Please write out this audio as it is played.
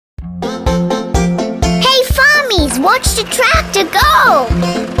watch the tractor go!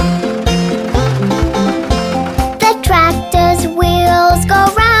 The tractor's wheels go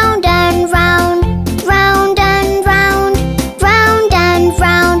round and round, round and round, round and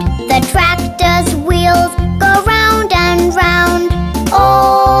round. The tractor's wheels go round and round,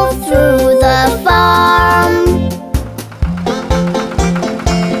 all through the farm.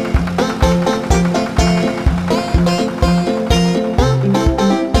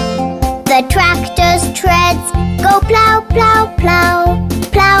 The tractor's treads go plow, plow, plow,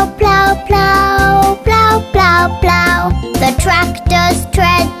 plow, plow, plow, plow, plow, plow. The tractor's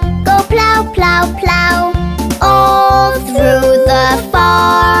treads go plow, plow, plow, all through the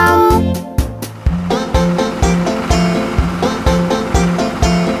farm.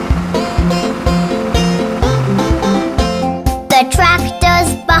 The tractor's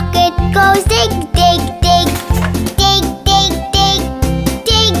bucket goes dig, dig, dig, dig, dig, dig,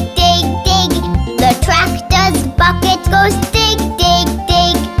 dig, dig, dig. The tractor's bucket goes dig, dig,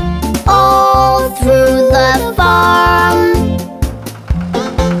 dig, all through the farm.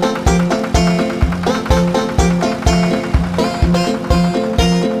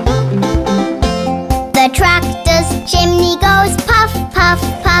 The tractor's chimney goes puff, puff,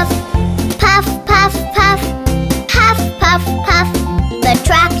 puff, puff, puff, puff, puff, puff, puff. The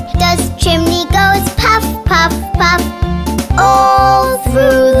tractor's chimney goes puff, puff, puff, all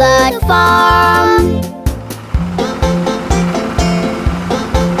through the farm.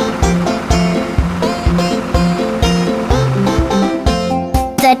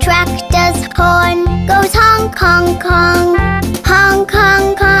 The tractor's horn goes honk, honk, honk, honk,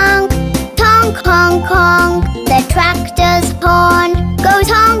 honk, honk, honk, honk, honk. The tractor's horn goes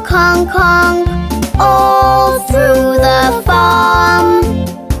honk, honk, honk, all through the farm.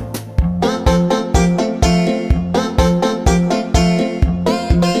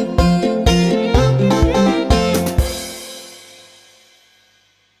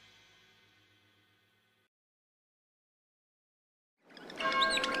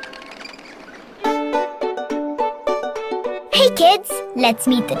 Hey kids, let's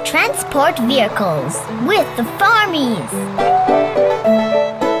meet the transport vehicles with the Farmees.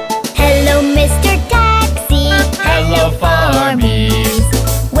 Hello, Mr. Taxi. Hello, Farmees.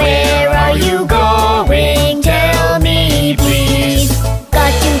 Where are you going? Tell me, please.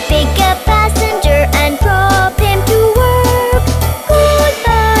 Got to pick a passenger and drop him to work.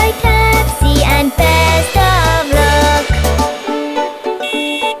 Goodbye, taxi, and best of luck.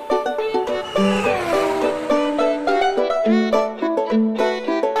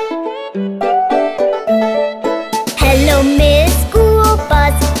 Hello, Miss School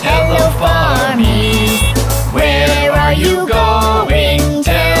Bus. Hello, Farmees. Where are you going?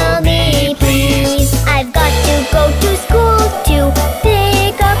 Tell me, please. I've got to go to school to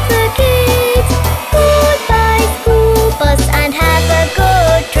pick up the kids. Goodbye, school bus, and have a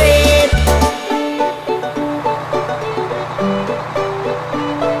good trip.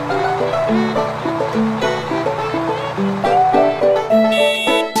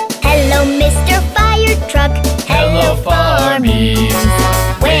 Hello, Mr. Fire Truck. Hello, Farmees.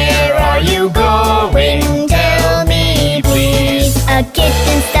 Where are you going? Tell me, please. A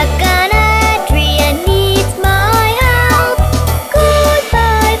kitten stuck on a tree and needs my help.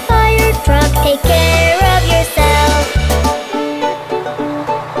 Goodbye, fire truck, take care of yourself.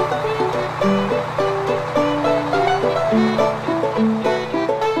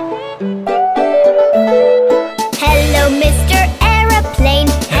 Hello, Mr. Aeroplane.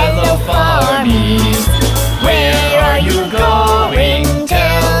 Hello, Farmees. Where are you going?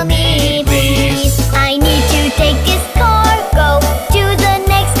 Tell me, please. I need to take this cargo to the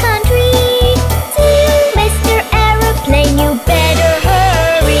next country. See, Mr. Aeroplane, you better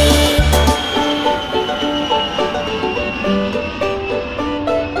hurry.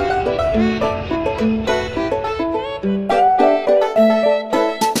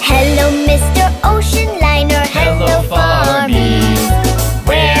 Hello, Mr. Ocean Liner. Hello, Farmees.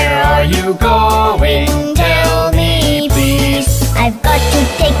 Where are you going? Tell me, please. I've got to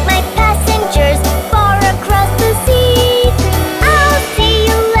take my passengers far across the sea. I'll see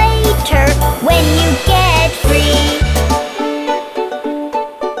you later when you get free.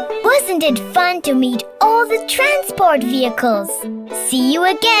 Wasn't it fun to meet all the transport vehicles? See you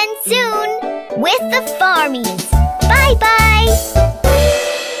again soon with the Farmees. Bye-bye!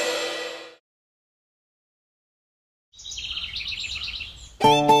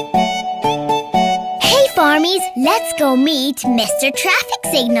 Hey Farmees, let's go meet Mr. Traffic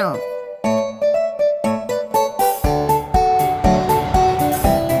Signal.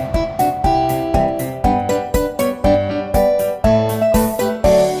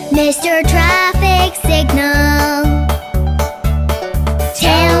 Mr. Traffic Signal,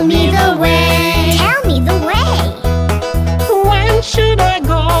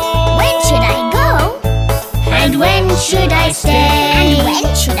 should I stay? And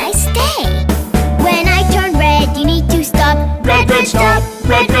when should I stay? When I turn red, you need to stop. Red, red, stop.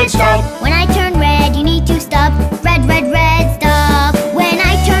 Red, red, stop. When I turn red, you need to stop. Red, red, red, stop. When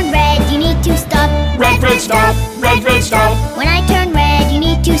I turn red, you need to stop. Red, red, stop. Red, red, stop. When I turn red, you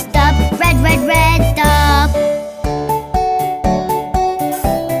need to stop. Red, red, red, stop.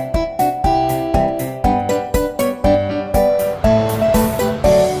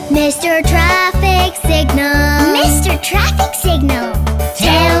 Mr. Traffic Signal. Mr. Traffic Signal.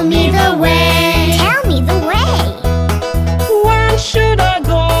 Tell me the way. Tell me the way. When should I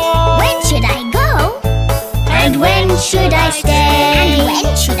go? When should I go? And when should I stay? And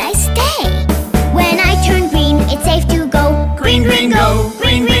when should I stay? When I turn green, it's safe to go. Green, green, go.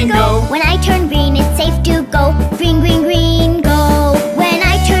 Green, green, go. When I turn green, it's safe to go. Green, green, green, go. When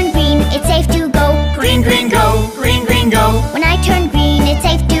I turn green, it's safe to go. Green, green, go. Green, green, go. When I turn green, it's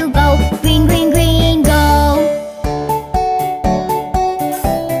safe to go. Green, green, green, go.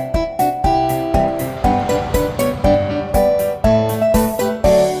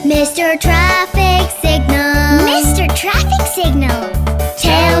 Mr. Traffic Signal. Mr. Traffic Signal.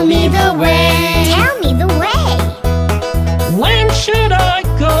 Tell me the way. Tell me the way. When should I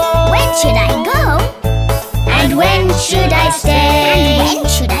go? When should I go? And when should I stay? And when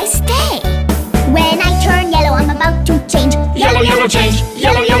should I stay? When I turn yellow, I'm about to change. Yellow, yellow, change.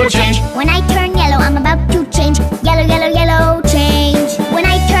 Yellow, yellow, change. When I turn yellow, I'm about to change. Yellow, yellow, yellow, change. When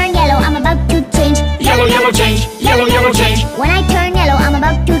I turn yellow, I'm about to change. Yellow, yellow, change. Yellow, yellow, change. When I turn yellow, I'm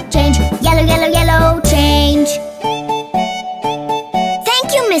about to change. Yellow, yellow, yellow, change. Thank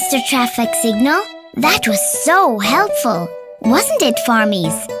you, Mr. Traffic Signal. That was so helpful. Wasn't it,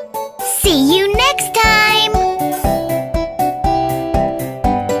 Farmies? See you next time!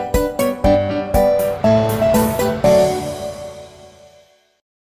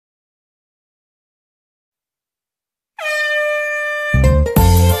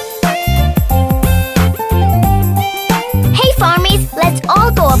 Hey, Farmies, let's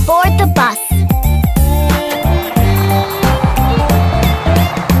all go aboard the bus.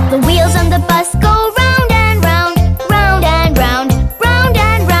 The wheels on the bus go round and round, round and round, round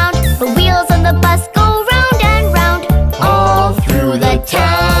and round. The wheels on the bus go round and round, All through the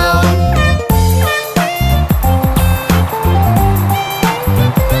town.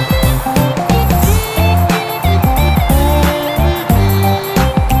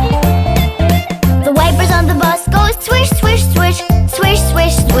 The wipers on the bus go swish, swish, swish, swish,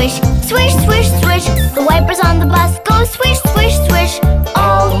 swish, swish, swish, swish, swish. The wipers on the bus go swish, swish, swish,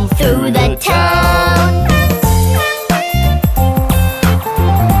 all through the town.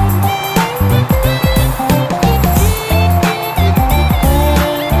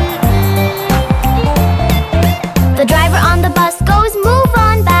 The driver on the bus goes move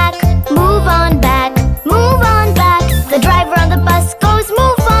on back, move on back, move on back. The driver on the bus goes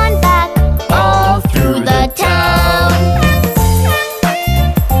move on back, all through the town.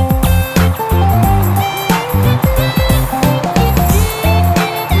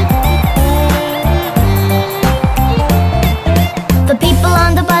 The people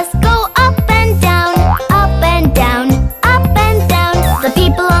on the bus go up and down, up and down, up and down. The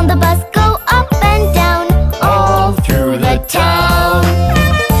people on the bus go up and down, All through the town.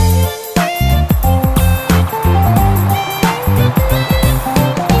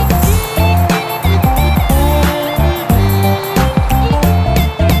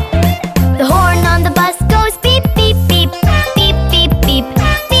 The horn on the bus goes beep, beep, beep, beep, beep, beep,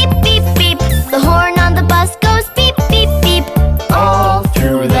 beep, beep, beep. The horn on the bus goes beep, beep, beep, All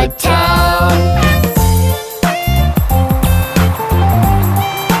through the town.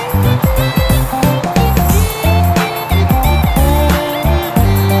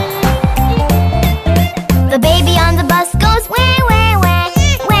 The baby on the bus goes wah, wah, wah,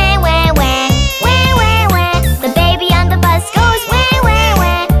 wah, wah, wah, wah, wah, wah. The baby on the bus goes wah, wah,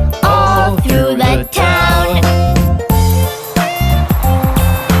 wah, all through the town.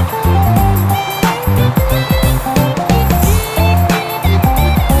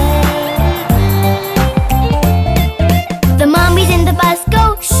 The mommies in the bus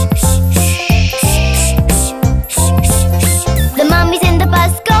go shh, shh, shh, shh, shh, shh, shh, shh. The mommies in the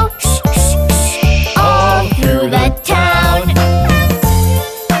bus go shh, shh, shh, all through the town.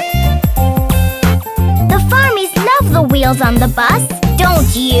 The Farmies love the wheels on the bus,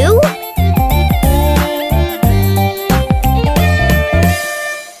 don't you?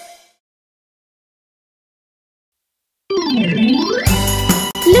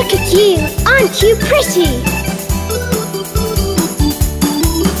 Look at you, aren't you pretty?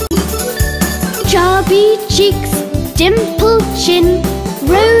 Chubby cheeks, dimpled chin,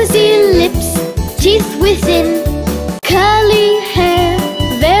 rosy lips, teeth within. Curly hair,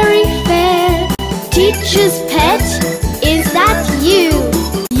 very fair. Teacher's pet, is that you?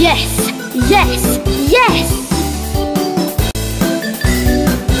 Yes, yes, yes!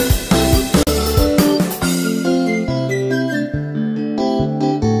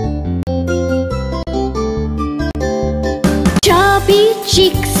 Chubby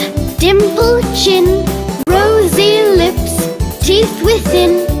cheeks, dimpled chin, rosy lips, teeth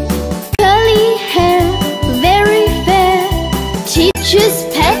within. Curly hair, very fair. Teacher's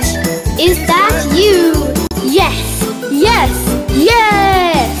pet, is that you? Yes, yes,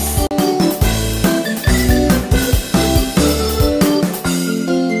 yes!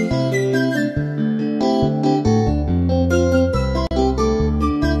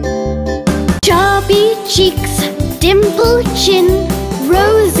 Chubby cheeks, dimpled chin,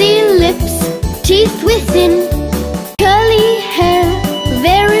 rosy lips, teeth within. Curly hair,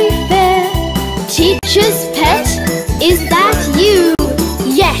 very fair. Teacher's pet, is that you?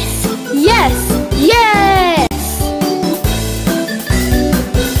 Yes, yes, yes!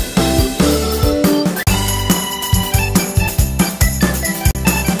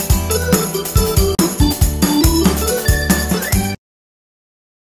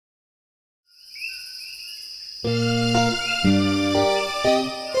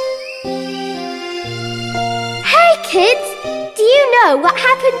 Hey kids, do you know what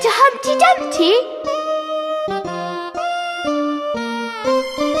happened to Humpty Dumpty?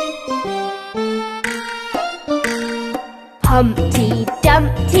 Humpty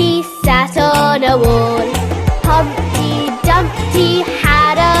Dumpty sat on a wall. Humpty Dumpty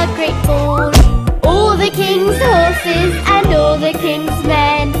had a great fall. All the king's horses and all the king's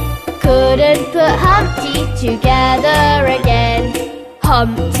men couldn't put Humpty together again.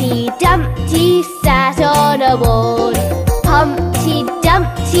 Humpty Dumpty sat on a wall. Humpty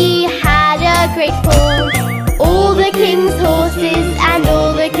Dumpty had a great fall. All the king's horses and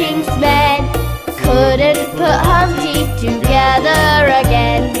all the king's men couldn't put Humpty together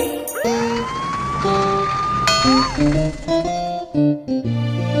again.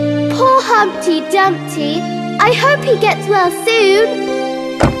 Poor Humpty Dumpty, I hope he gets well soon.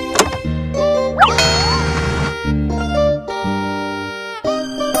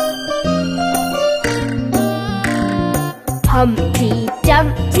 Humpty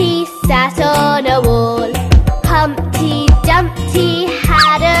Dumpty sat on a wall. Humpty Dumpty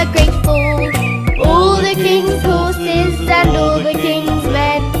had a great fall. All the king's horses and all the king's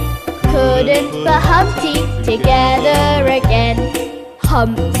men couldn't put Humpty together again.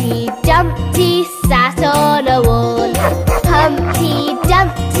 Humpty Dumpty sat on a wall. Humpty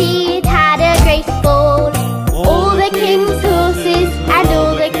Dumpty had a great fall. All the king's horses and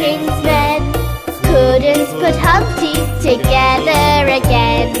all the king's men couldn't put Humpty together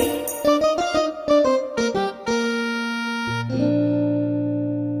again.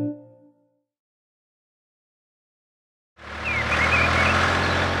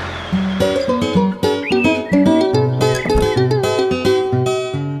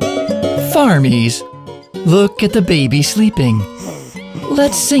 Farmees, look at the baby sleeping.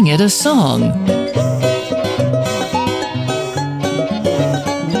 Let's sing it a song.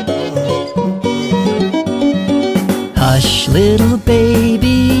 Hush, little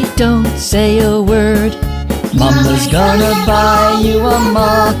baby, don't say a word. Mama's gonna buy you a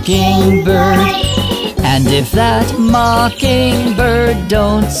mockingbird. And if that mockingbird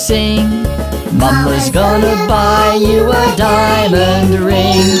don't sing, Mama's gonna buy you a diamond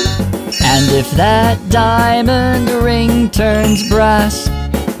ring. And if that diamond ring turns brass,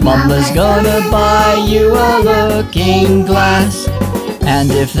 Mama's gonna buy you a looking glass.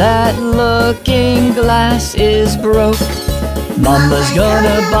 And if that looking glass is broke, Mama's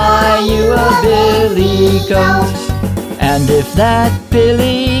gonna buy you a billy goat. And if that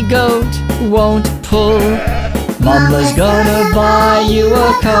billy goat won't pull, Mama's gonna buy you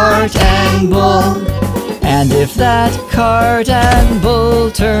a cart and bull. And if that cart and bull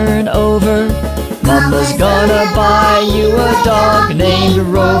turn over, Mama's gonna buy you a dog named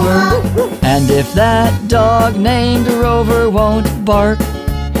Rover. And if that dog named Rover won't bark,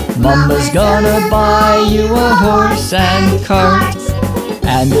 Mama's gonna buy you a horse and cart.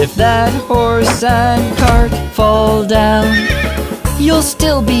 And if that horse and cart fall down, you'll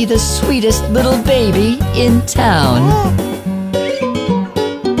still be the sweetest little baby in town.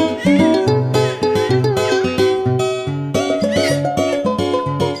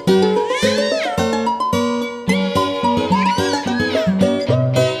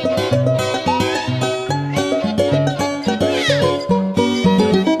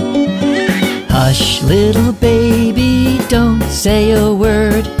 Hush, little baby, don't say a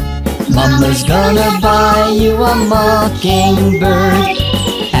word. Mama's gonna buy you a mockingbird.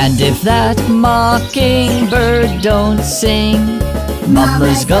 And if that mockingbird don't sing,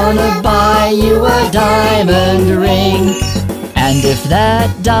 Mama's gonna buy you a diamond ring. And if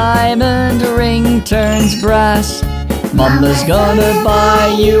that diamond ring turns brass, Mama's gonna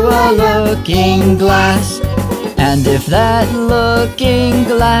buy you a looking glass. And if that looking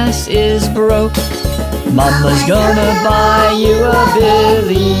glass is broke, Mama's gonna buy you a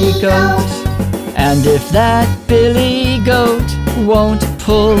billy goat. And if that billy goat won't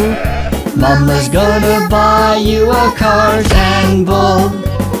pull, Mama's gonna buy you a cart and bull.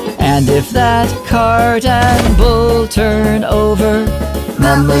 And if that cart and bull turn over,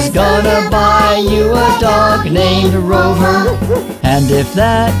 Mama's gonna buy you a dog named Rover. And if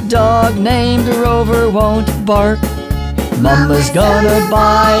that dog named Rover won't bark, Mama's gonna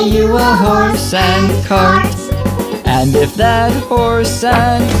buy you a horse and cart. And if that horse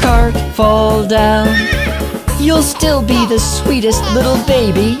and cart fall down, you'll still be the sweetest little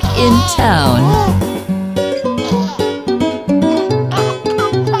baby in town.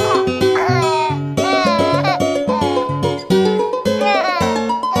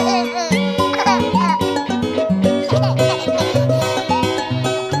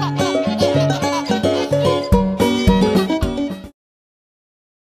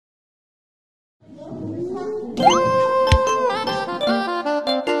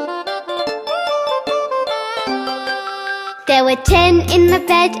 There were 10 in the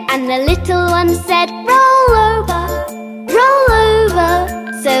bed, and the little one said, "Roll over, roll over."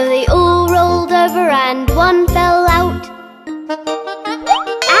 So they all rolled over and one fell out.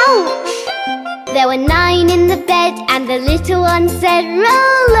 Ouch! There were 9 in the bed, and the little one said,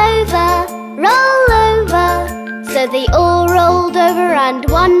 "Roll over, roll over." So they all rolled over and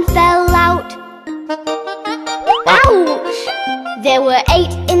one fell out. Ouch! There were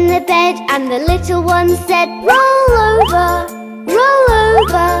 8 in the bed, and the little one said, "Roll over, roll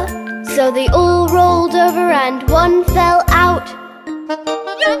over." So they all rolled over and one fell out.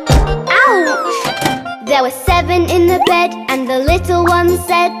 Ouch! There were 7 in the bed, and the little one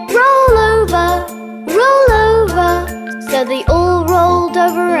said, "Roll over, roll over." So they all rolled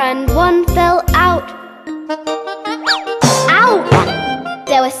over and one fell out. Ouch!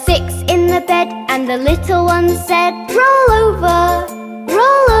 There were 6 in the bed, and the little one said, "Roll over,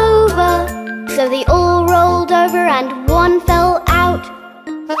 roll over." So they all rolled over and one fell out.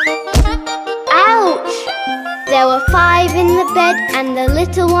 Ouch! There were 5 in the bed, and the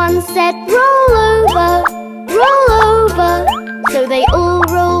little one said, "Roll over, roll over." So they all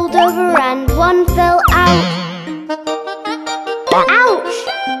rolled over and one fell out. Ouch!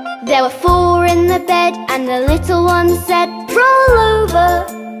 There were 4 in the bed, and the little one said, "Roll over,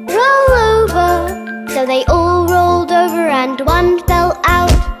 roll over." So they all rolled over and one fell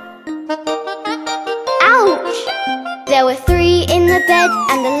out. Ouch! There were 3 in the bed,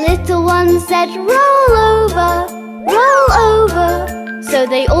 and the little one said, "Roll over, roll over." So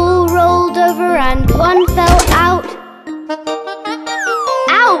they all rolled over and one fell out.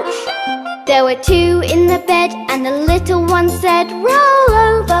 Ouch! There were 2 in the bed, and the little one said, "Roll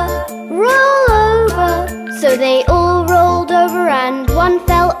over, roll over." So they all rolled over and one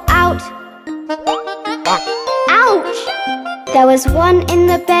fell out. Ouch! There was 1 in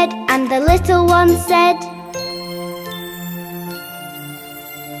the bed, and the little one said,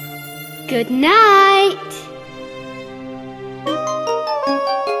 "Good night."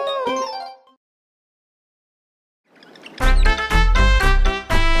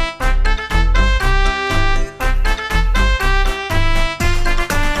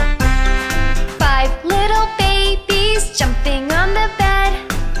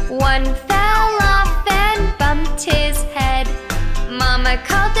 One fell off and bumped his head. Mama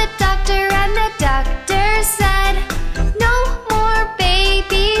called the doctor and the doctor said, "No more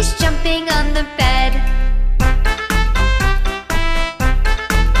babies jumping on the bed."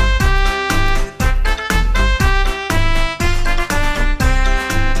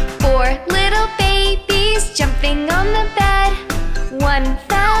 Four little babies jumping on the bed. One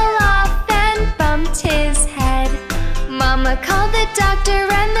fell off and bumped his head. Mama called the doctor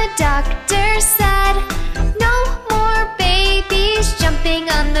and the doctor said, "No more babies jumping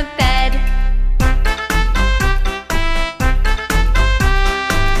on the bed."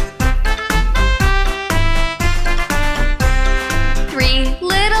 Three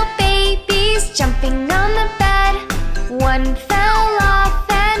little babies jumping on the bed. One fell off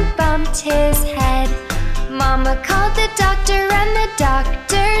and bumped his head. Mama called the doctor and the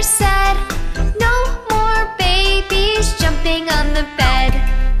doctor said, "No more babies jumping on the bed."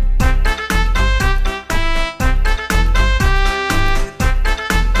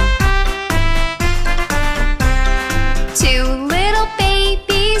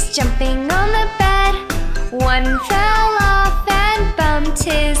 babies jumping on the bed. One fell off and bumped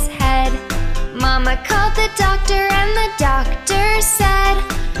his head. Mama called the doctor and the doctor said,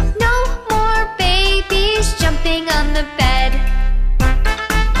 "No more babies jumping on the bed."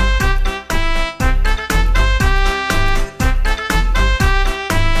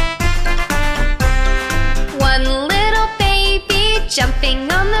 One little baby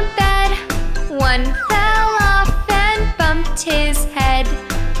jumping on the bed. One fell off and bumped his head.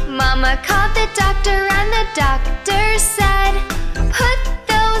 Mama called the doctor and the doctor said, "Put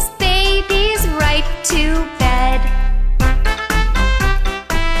those babies right to bed."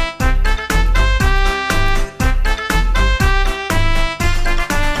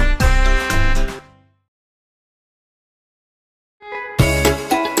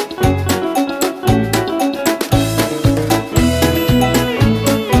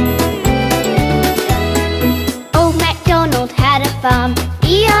 Old MacDonald had a farm,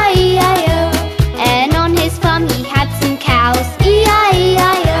 E-I-E-I-O. And on his farm he had some cows,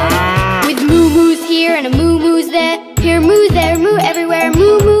 E-I-E-I-O. With moo-moos here and a moo-moos there, here moo, there moo, everywhere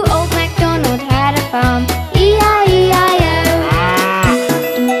moo-moo. Old MacDonald had a farm, E-I-E-I-O.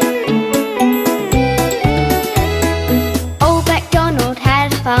 Old MacDonald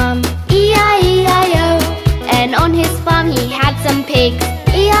had a farm, E-I-E-I-O. And on his farm he had some pigs,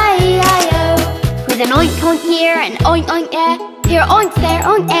 E-I-E-I-O. With an oink oink here and oink oink there, here oink there,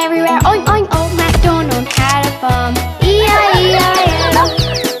 oink everywhere, oink oink. Old MacDonald had a farm, E-I-E-I-O.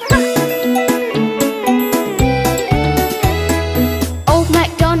 Old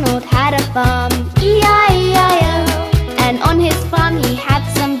MacDonald had a farm, E-I-E-I-O. And on his farm he had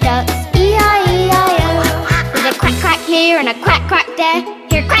some ducks, E-I-E-I-O. With a quack quack here and a quack quack there,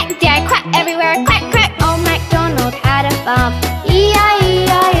 here quack there, quack everywhere, quack quack. Old MacDonald had a farm,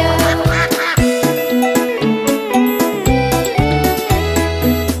 E-I-E-I-O.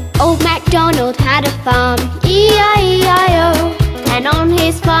 Old MacDonald had a farm, E-I-E-I-O. And on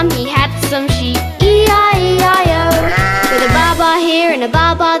his farm he had some sheep, E-I-E-I-O. With a ba-ba here and a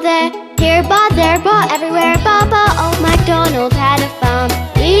ba-ba there, here ba, there ba, everywhere ba-ba. Old MacDonald had a farm,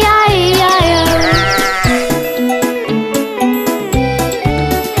 E-I-E-I-O.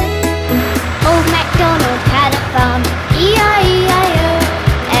 Old MacDonald had a farm, E-I-E-I-O.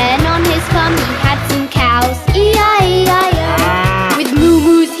 And on his farm he had some cows, E-I-E-I-O. With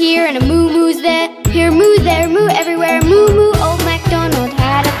moo-moos here and a moo-moos there, here moo, there moo, everywhere moo-moo. Old MacDonald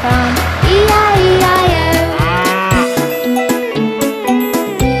had a farm, E-I-E-I-O.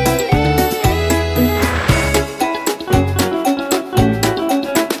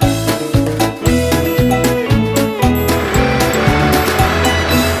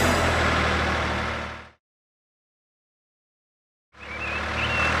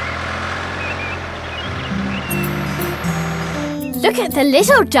 Look at the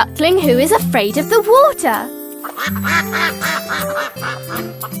little duckling who is afraid of the water.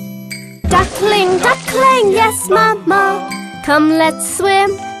 Duckling, duckling, yes, Mama. Come, let's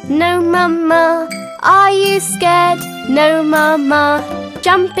swim. No, Mama. Are you scared? No, Mama.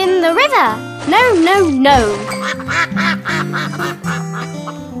 Jump in the river. No, no, no.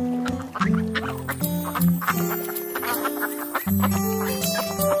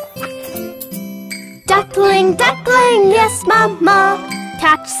 Duckling, duckling, yes, Mama.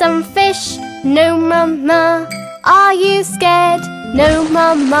 Catch some fish. No, Mama. Are you scared? No,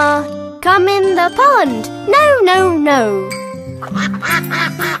 Mama. Come in the pond. No, no, no.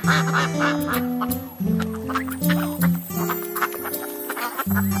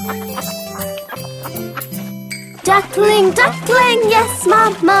 Duckling, duckling, yes,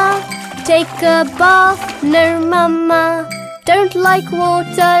 Mama. Take a bath. No, Mama. Don't like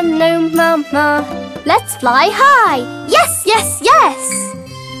water. No, Mama. Let's fly high. Yes, yes, yes.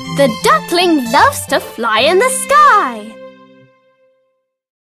 The duckling loves to fly in the sky.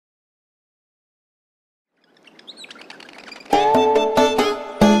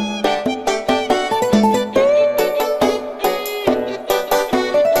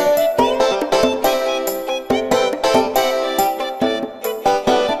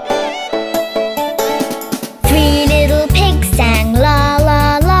 Three little pigs sang la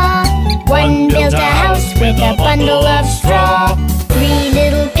la la. One built a house with a bundle of straw. Three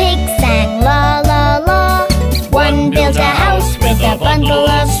little pigs sang la la la. One built a house with a bundle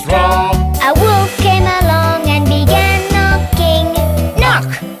of straw. A wolf came along and began knocking. Knock,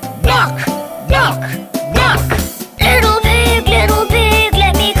 knock, knock, knock. Little pig,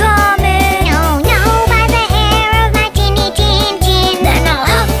 let me come in. No, no, by the hair of my teeny teen teen. Then I'll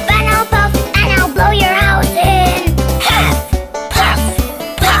huff and I'll puff and I'll blow your house in. Huff, puff,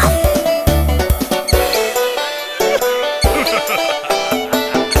 puff.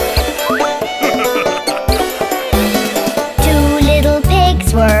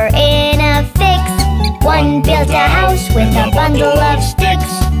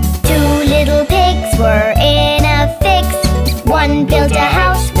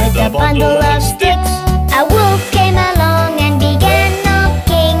 with a bundle of sticks. A wolf came along and began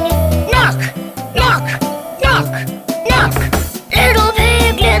knocking. Knock, knock, knock, knock. Little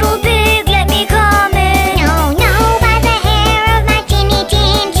pig, let me come in. No, no, by the hair of my teeny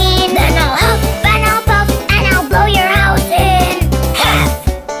teen teen. Then I'll huff and I'll puff and I'll blow your house in. Huff,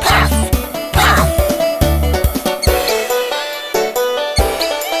 puff, puff.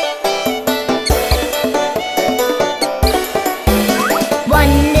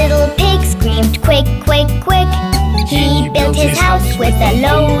 One little pig screamed, quick, quick, quick. He built his house with a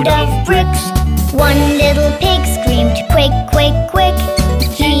load of bricks. One little pig screamed, quick, quick, quick.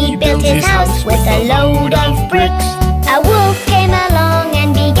 He built his house with a load of bricks. A wolf came along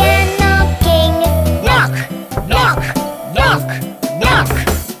and began knocking. Knock, knock, knock, knock.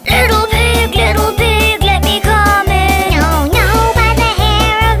 Little pig, let me come in. No, no, by the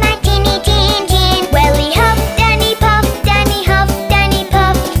hair of my teeny teen teen. Well, he huffed and he puffed and he huffed and he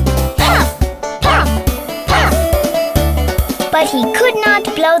puffed. Puff, puff, puff. But he could not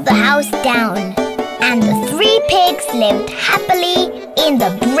blow the house down. And the three pigs lived happily in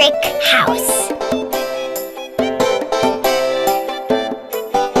the brick house.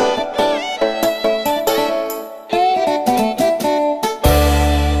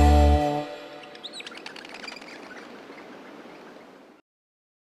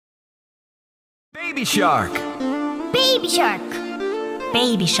 Baby shark. Baby shark.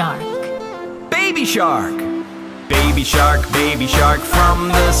 Baby shark. Baby shark. Baby shark from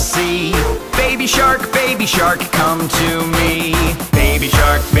the sea. Baby shark, come to me. Baby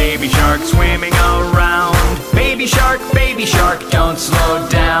shark, swimming around. Baby shark, don't slow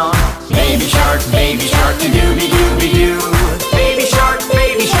down. Baby shark, do-dooby-dooby-doo. Baby shark,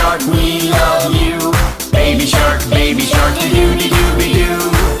 we love you. Baby shark, do-dooby-dooby-doo.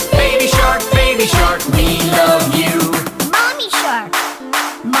 Baby shark, we love you. Mommy shark.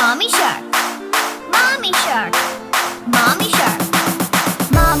 Mommy shark. Mommy shark. Mommy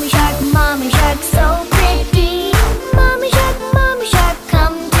shark. Mommy shark, so pretty. Mommy shark,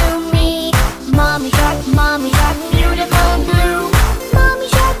 come to me. Mommy shark, beautiful blue. Mommy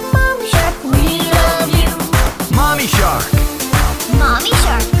shark, we love you. Mommy shark. Mommy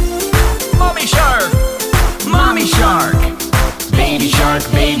shark. Mommy shark. Mommy shark. Baby shark,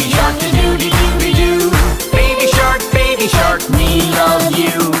 do-dooby-dooby-doo. Baby shark, we love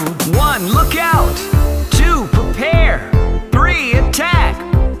you. 1, look out. 2, prepare. 3, attack.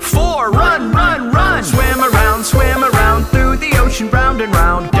 4, run, run, run. Swim around through the ocean, round and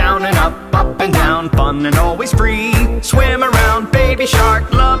round. Down and up and down, fun and always free. Swim around, baby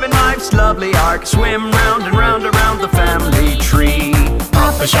shark, loving life's lovely arc. Swim round and round around the family tree.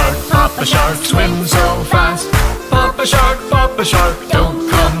 Papa shark, swim so fast. Papa shark, don't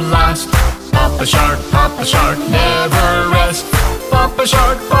come last. Papa shark, never rest. Papa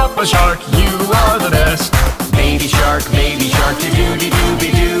shark, you are the best. Baby shark,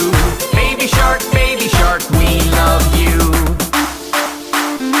 do-dooby-dooby-doo. Baby shark, we love you.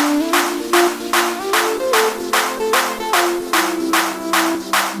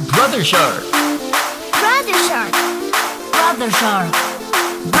 Brother shark. Brother shark. Brother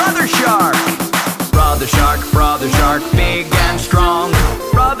shark. Brother shark. Brother shark, big and strong.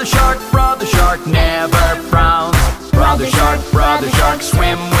 Brother shark, never frowns. Brother shark,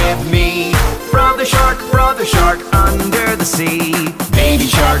 swim with me. Brother shark, under the sea. Baby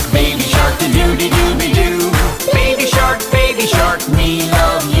shark, do-dooby-doo. Baby shark, we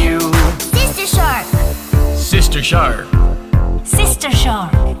love you. Sister shark. Sister shark. Sister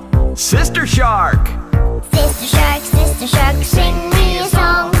shark. Sister shark. Sister shark, sing me a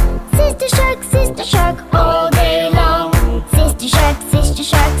song. Sister shark, all day long. Sister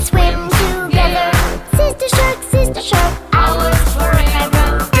shark, swim together. Sister shark, ours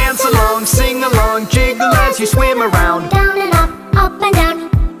forever. Dance along, sing along, jiggle as you swim around. Down and up and down,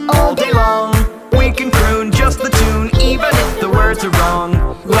 All day long, we can croon just the tune, even if the words are wrong.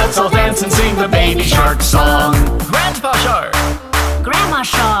 Let's all dance and sing the baby shark song. Grandpa shark. Grandma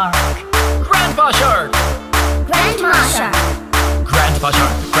shark. Grandpa shark. Grandma shark.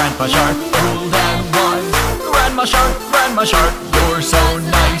 Grandpa shark, old and wise. Grandma shark, you're so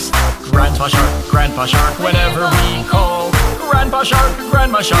nice. Grandpa shark, whenever we call. Grandpa shark,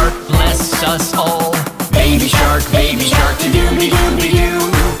 bless us all. Baby shark,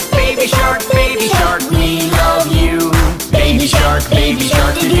 do-dooby-dooby-doo. Baby shark, we love you. Baby shark,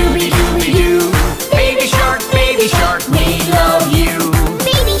 do-dooby-dooby-doo. Baby shark, we love you.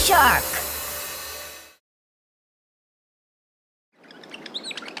 Baby shark.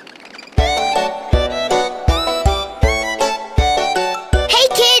 Hey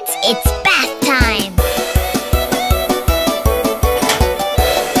kids, it's bath time.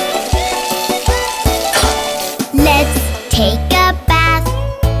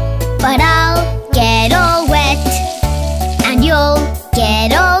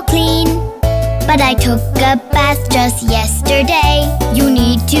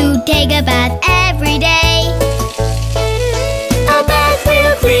 take a bath every day. A bath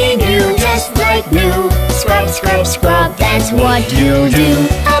will clean you just like new. Scrub, scrub, scrub, that's what you do.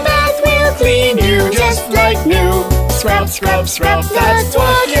 A bath will clean you just like new. Scrub, scrub, scrub, that's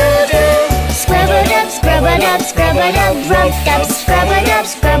what you do. Scrub it up, scrub it up, scrub it up, rub dub. Scrub it up,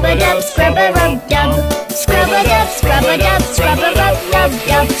 scrub it up, scrub it rub dub. Scrub it up, scrub it up, scrub it rub dub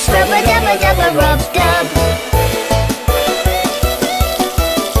dub. Scrub it up, a dub, a rub dub.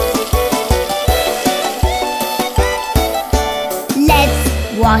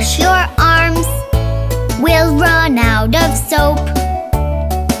 Let's wash your arms. We'll run out of soap.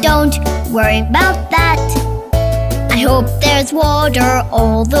 Don't worry about that. I hope there's water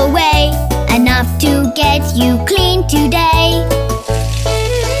all the way, enough to get you clean today.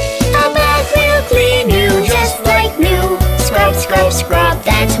 A bath will clean you just like new. Scrub, scrub, scrub,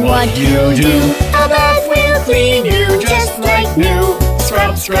 that's what you do. A bath will clean you just like new.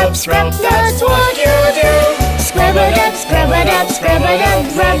 Scrub, scrub, scrub, that's what you do. Scrub it up, scrub it up, scrub it up,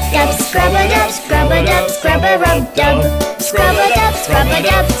 rub dub. Scrub it up, scrub it up, scrub it rub dub. Scrub it up, scrub it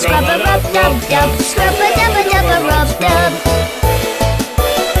up, scrub it rub dub dub. Scrub it up, a dub, a rub dub.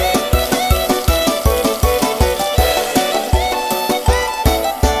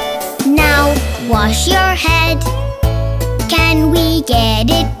 Now wash your head. Can we get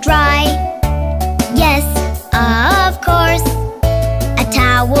it dry? Yes, of course. A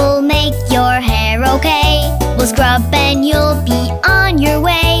towel will make your hair okay. We'll scrub and you'll be on your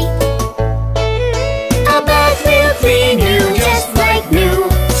way. A bath will clean you just like new.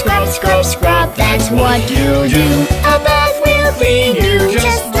 Scrub, scrub, scrub, that's what you do. A bath will clean you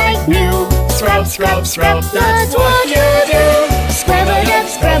just like new. Scrub, scrub, scrub, that's what you do. Scrub it up,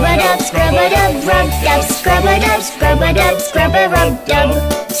 scrub it up, scrub it up, rub dub. Scrub it up, scrub it up, scrub it rub dub.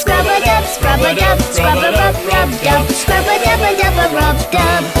 Scrub it up, scrub it up, scrub it up, rub dub. Scrub it up, a dub, a rub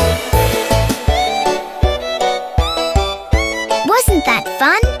dub. Wasn't that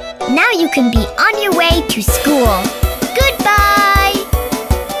fun? Now you can be on your way to school. Goodbye!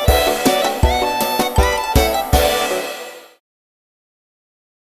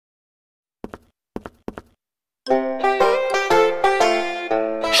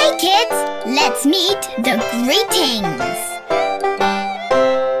 Hey kids, let's meet the greetings.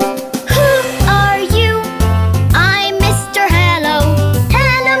 Who are you? I'm Mr. Hello.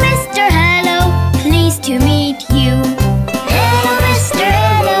 Hello, Mr. Hello. Pleased to meet you. Hello, Mr.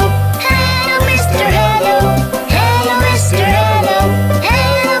 Hello. Hello, Mr. Hello. Hello, Mr. Hello.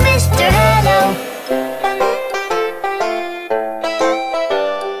 Hello, Mr. Hello.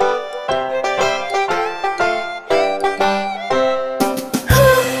 Who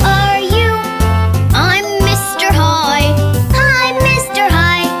are you? I'm Mr. High. Hi, Mr.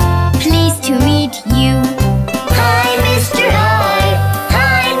 High. Pleased to meet you. Hi, Mr. High.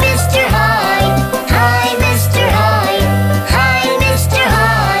 Hi, Mr. High. Hi, Mr. High. Hi, Mr.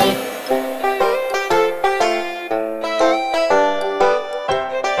 High.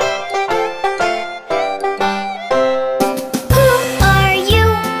 Who are you?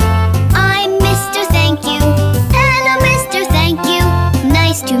 I'm Mr. Thank You. Hello, Mr. Thank You.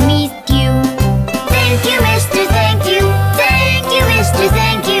 Nice to meet you. Thank you, Mr. Thank You. Thank you, Mr.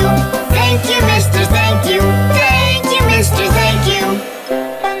 Thank You. Thank you, Mr. Thank You. Thank you, Mr. Thank You.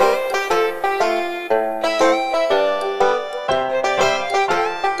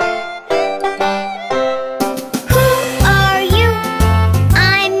 Who are you?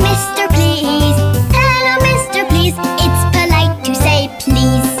 I'm Mr. Please. Hello, Mr. Please. It's polite to say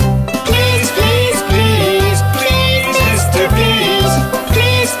please. Please, please, please. Please, Mr. Please.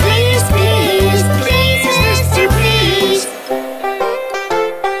 Please, please, please. Please, Mr. Please.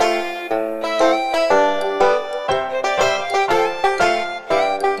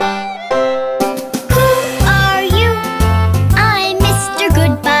 Who are you? I'm Mr.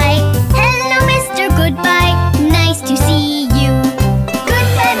 Goodbye. Hello, Mr. Goodbye. Nice to see you.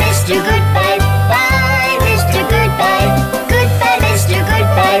 Goodbye, Mr. Goodbye. Bye, Mr. Goodbye. Goodbye, Mr.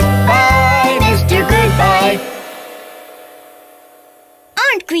 Goodbye. Bye, Mr. Goodbye.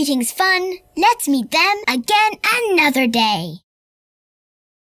 Aren't greetings fun? Let's meet them again another day.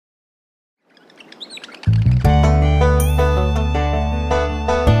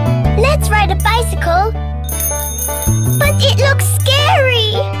 Let's ride a bicycle. But it looks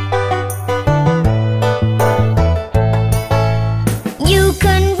scary. You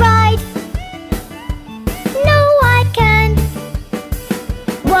can ride. No, I can't.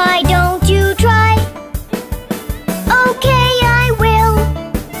 Why don't you try? Okay, I will.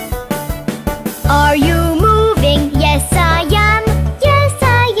 Are you moving? Yes, I am. Yes,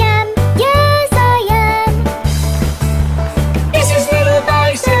 I am. Yes, I am. This is little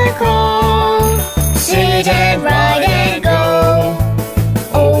bicycle. Sit and ride and go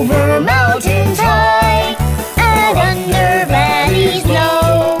over mountains high and under valleys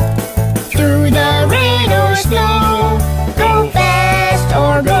low, through the rain or snow. Go fast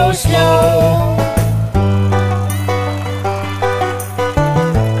or go slow.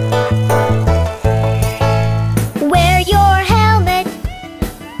 Wear your helmet.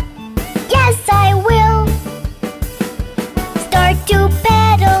 Yes, I will. Start to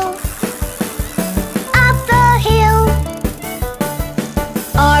pedal up the hill.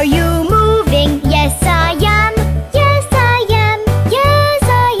 Are you moving? Yes, I am. Yes, I am. Yes,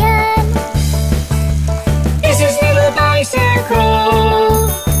 I am. This is little bicycle.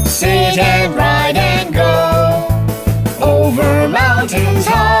 Sit and ride and go over mountains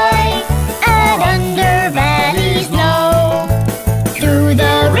high and under valleys low, through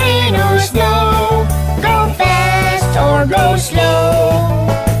the rain or snow. Go fast or go slow.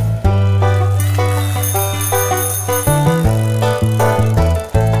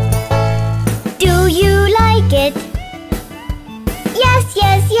 Do you like it? Yes,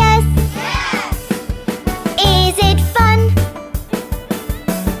 yes, yes. Is it fun?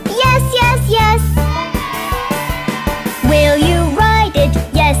 Yes, yes, yes. Will you ride it?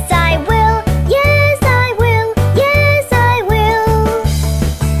 Yes, I will. Yes, I will. Yes, I will.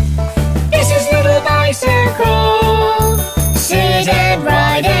 This is little bicycle. Sit and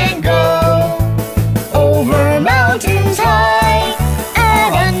ride and go over mountains high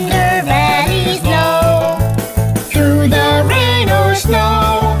and under valleys low, through the rain or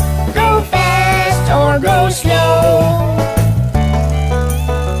snow. Go fast or go slow.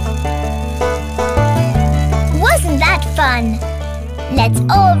 Wasn't that fun? Let's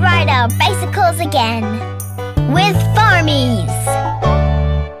all ride our bicycles again with Farmees.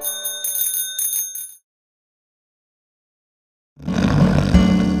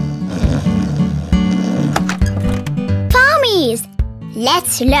 Farmees,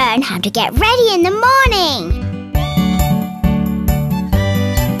 let's learn how to get ready in the morning.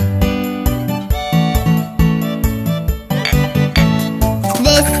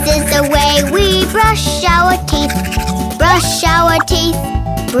 This is the way we brush our teeth. Brush our teeth.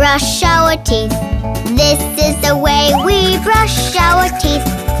 Brush our teeth. This is the way we brush our teeth.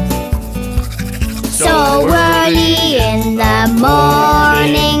 So early in the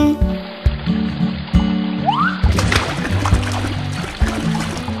morning.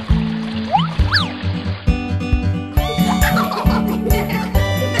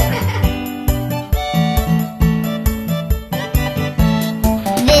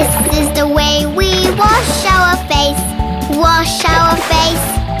 This is the way we wash our face. Wash our face.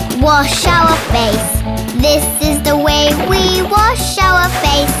 Wash our face. This is the way we wash our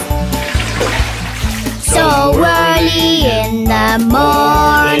face. So early in the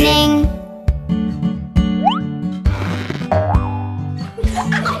morning.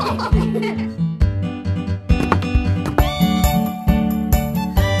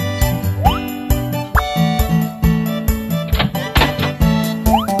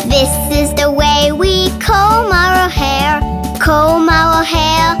 This is the way we comb our hair. Comb our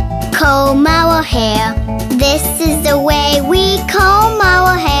hair. Comb our hair. This is the way we comb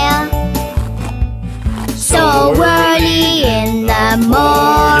our hair. So early in the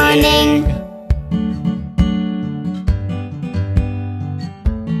morning.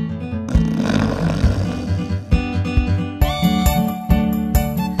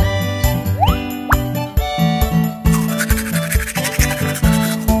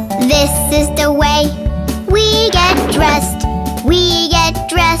 This is the way we get dressed. We get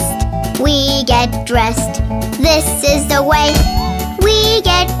dressed. We get dressed. This is the way we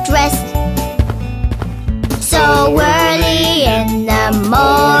get dressed. So early in the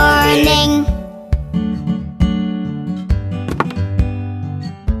morning.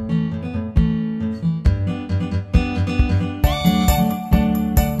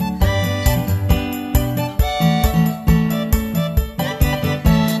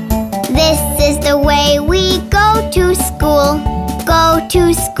 This is the way we go to school. Go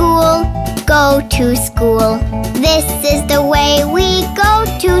to school. Go to school. This is the way we go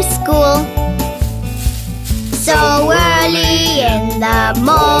to school. So early in the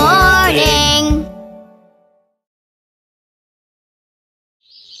morning.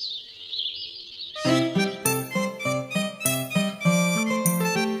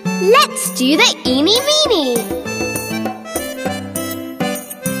 Let's do the eeny meeny.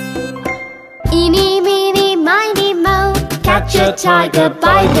 Eeny meeny miny mo, catch a tiger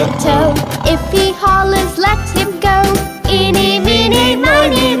by the toe. If he hollers, let him go. Eeny meeny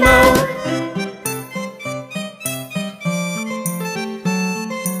miny mo.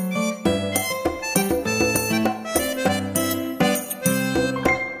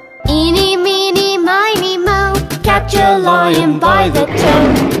 catch a lion by the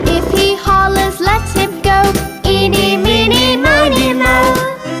toe. If he hollers, let him go. Eeny, meeny, miny, moe.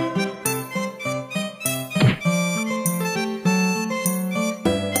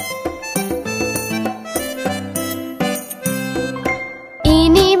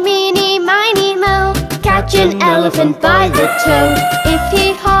 Eeny, meeny, miny, moe. Catch an elephant by the toe. If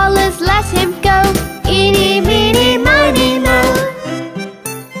he hollers, let him go. Eeny, meeny, miny, moe.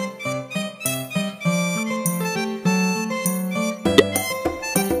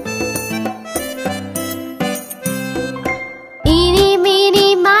 Eeny,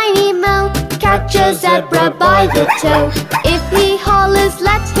 meeny, miny, moe. Catch a zebra by the toe. If he hollers,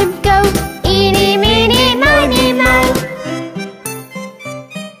 let him go. Eeny, meeny, miny, moe.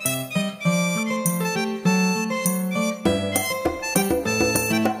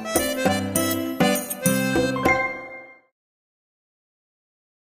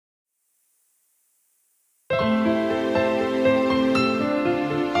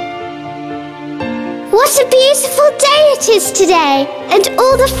 What a beautiful day it is today, and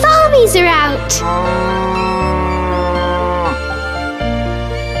all the farmies are out.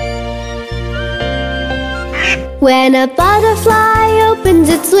 When a butterfly opens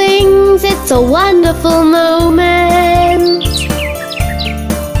its wings, it's a wonderful moment.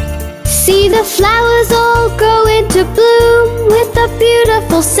 See the flowers all grow into bloom with a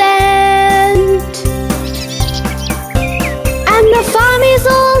beautiful scent. And the farmies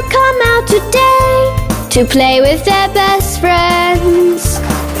all come out today to play with their best friends.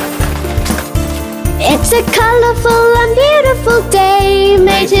 It's a colorful and beautiful day,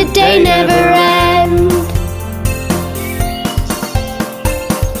 may today never end.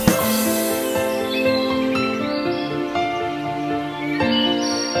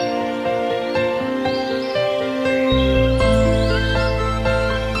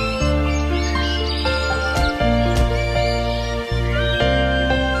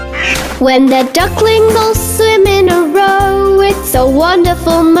 When the ducklings all swim in a row, it's a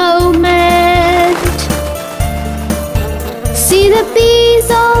wonderful moment. See the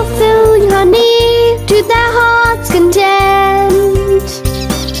bees all filling honey to their heart's content.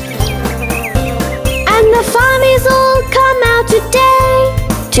 And the farmies all come out today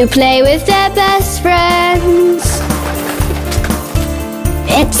to play with their best friends.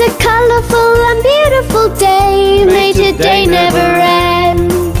 It's a colorful and beautiful day, may today never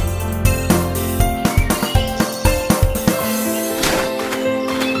end.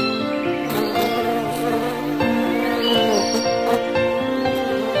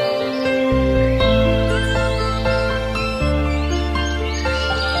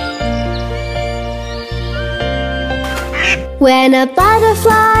 When a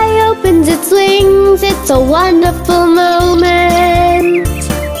butterfly opens its wings, it's a wonderful moment.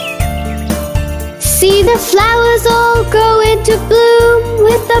 See the flowers all grow into bloom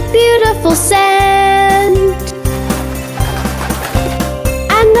with a beautiful scent.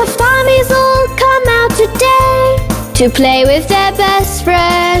 And the farmies all come out today to play with their best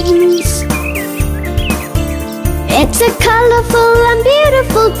friends. It's a colorful and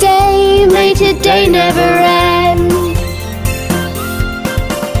beautiful day, may today never end.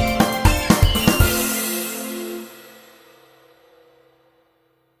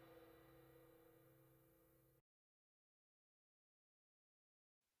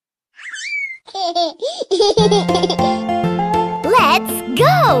 Let's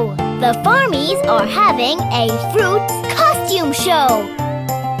go! The farmies are having a fruit costume show.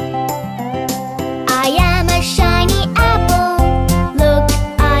 I am a shiny apple. Look,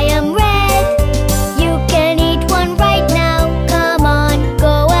 I am red. You can eat one right now. Come on,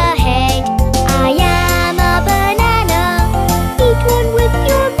 go ahead. I am a banana. Eat one with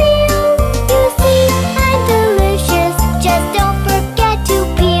your meal. You see, I'm delicious. Just don't forget to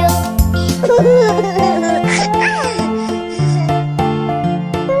peel.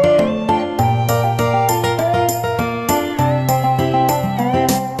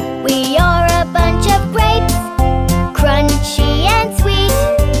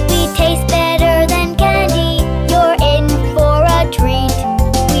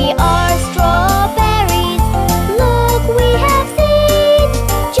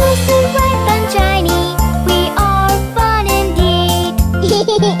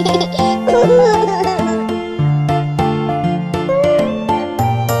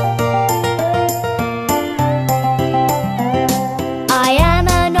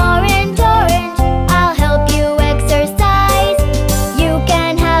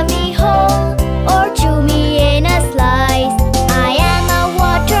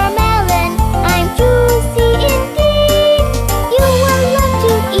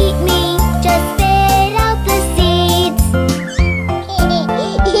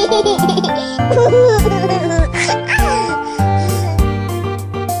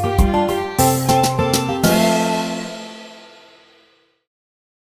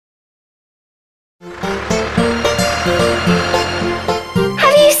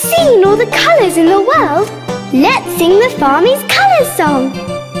 song.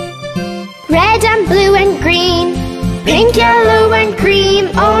 Red and blue and green, pink, yellow and cream,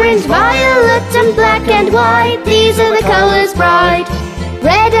 orange, violet and black and white, these are the colors bright.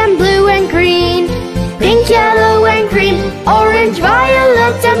 Red and blue and green, pink, yellow and cream, orange,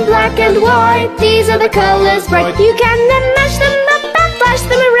 violet and black and white, these are the colors bright. You can then mash them up and flash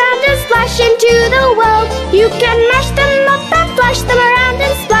them around and splash into the world. You can mash them up and flash them around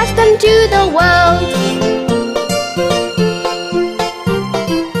and splash them to the world.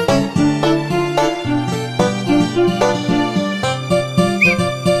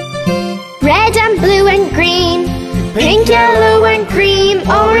 Red and blue and green, pink, yellow and cream,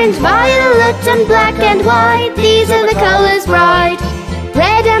 orange, violet and black and white, these are the colors bright.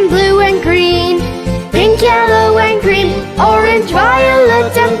 Red and blue and green, pink, yellow and cream, orange,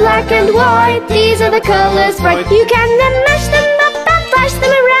 violet and black and white, these are the colors bright. You can then mash them up and flash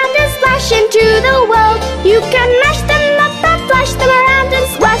them around and splash into the world. You can mash them up and flash them around and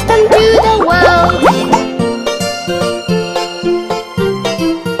splash them to the world.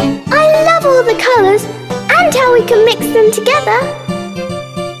 The colours and how we can mix them together.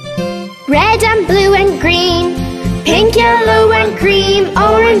 Red and blue and green, pink, yellow and cream,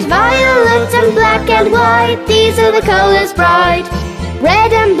 orange, violet and black and white, these are the colours bright.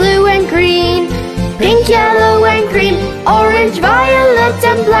 Red and blue and green, pink, yellow and cream, orange, violet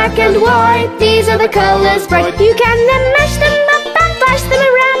and black and white, these are the colours bright. You can then mash them up and flash them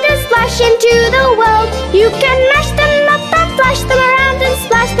around and splash into the world. You can mash them up and flash them around and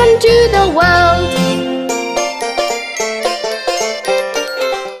splash them to the world.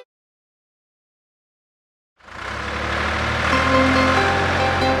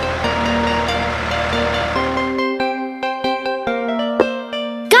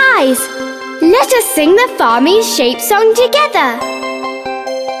 Guys, let us sing the Farmees shape song together.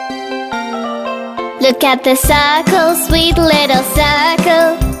 Look at the circle, sweet little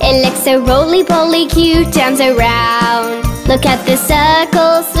circle. It looks so roly-poly cute, turns around. Look at the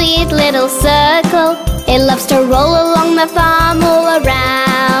circle, sweet little circle. It loves to roll along the farm all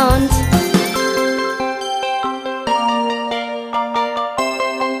around.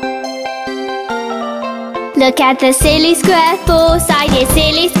 Look at the silly square, four-sided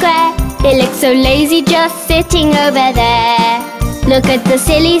silly square. It looks so lazy just sitting over there. Look at the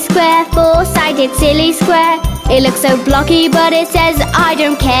silly square, four-sided silly square. It looks so blocky but it says I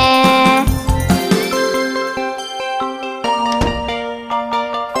don't care.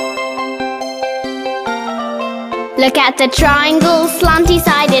 Look at the triangle,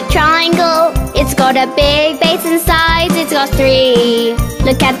 slanty-sided triangle. It's got a big base and sides, it's got three.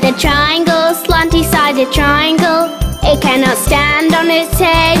 Look at the triangle, slanty-sided triangle. It cannot stand on its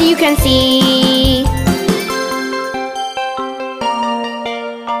head, you can see.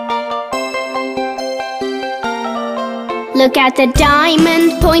 Look at the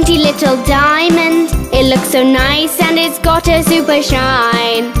diamond, pointy little diamond. It looks so nice and it's got a super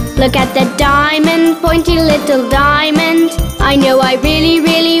shine. Look at the diamond, pointy little diamond. I know I really,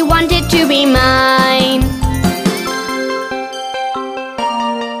 really want it to be mine.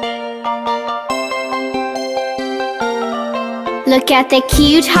 Look at the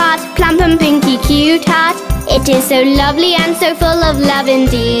cute heart, plump and pinky cute heart. It is so lovely and so full of love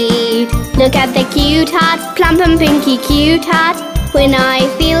indeed. Look at the cute heart, plump and pinky cute heart. When I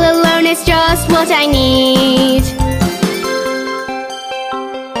feel alone, it's just what I need.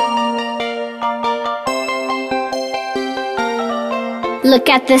 Look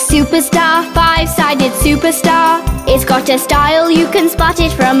at the superstar, five-sided superstar. It's got a style, you can spot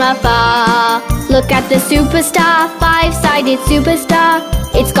it from afar. Look at the superstar, five-sided superstar.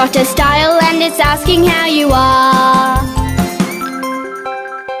 It's got a style and it's asking how you are.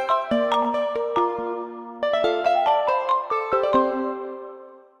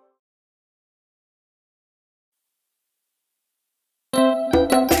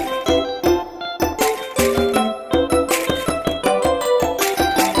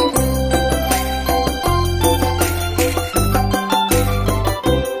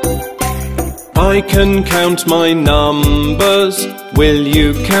 I can count my numbers, will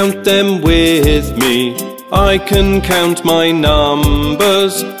you count them with me? I can count my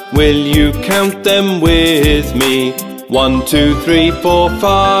numbers, will you count them with me? 1, 2, 3, 4,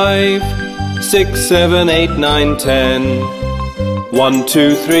 5, 6, 7, 8, 9, 10. 1,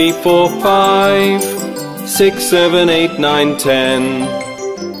 2, 3, 4, 5, 6, 7, 8, 9,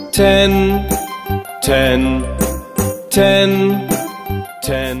 10. 10, 10, 10,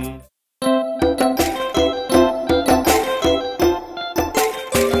 10.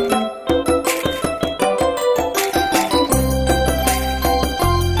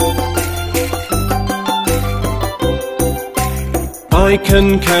 I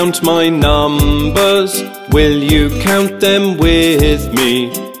can count my numbers. Will you count them with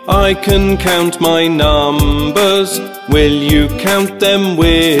me? I can count my numbers. Will you count them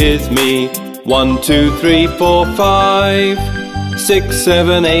with me? 1, 2, 3, 4, 5, 6,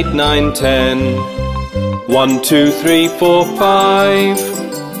 7, 8, 9, 10. 1, 2, 3, 4,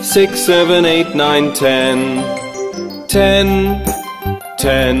 5, 6, 7, 8, 9, 10. 10,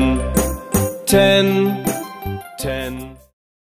 10, 10, 10.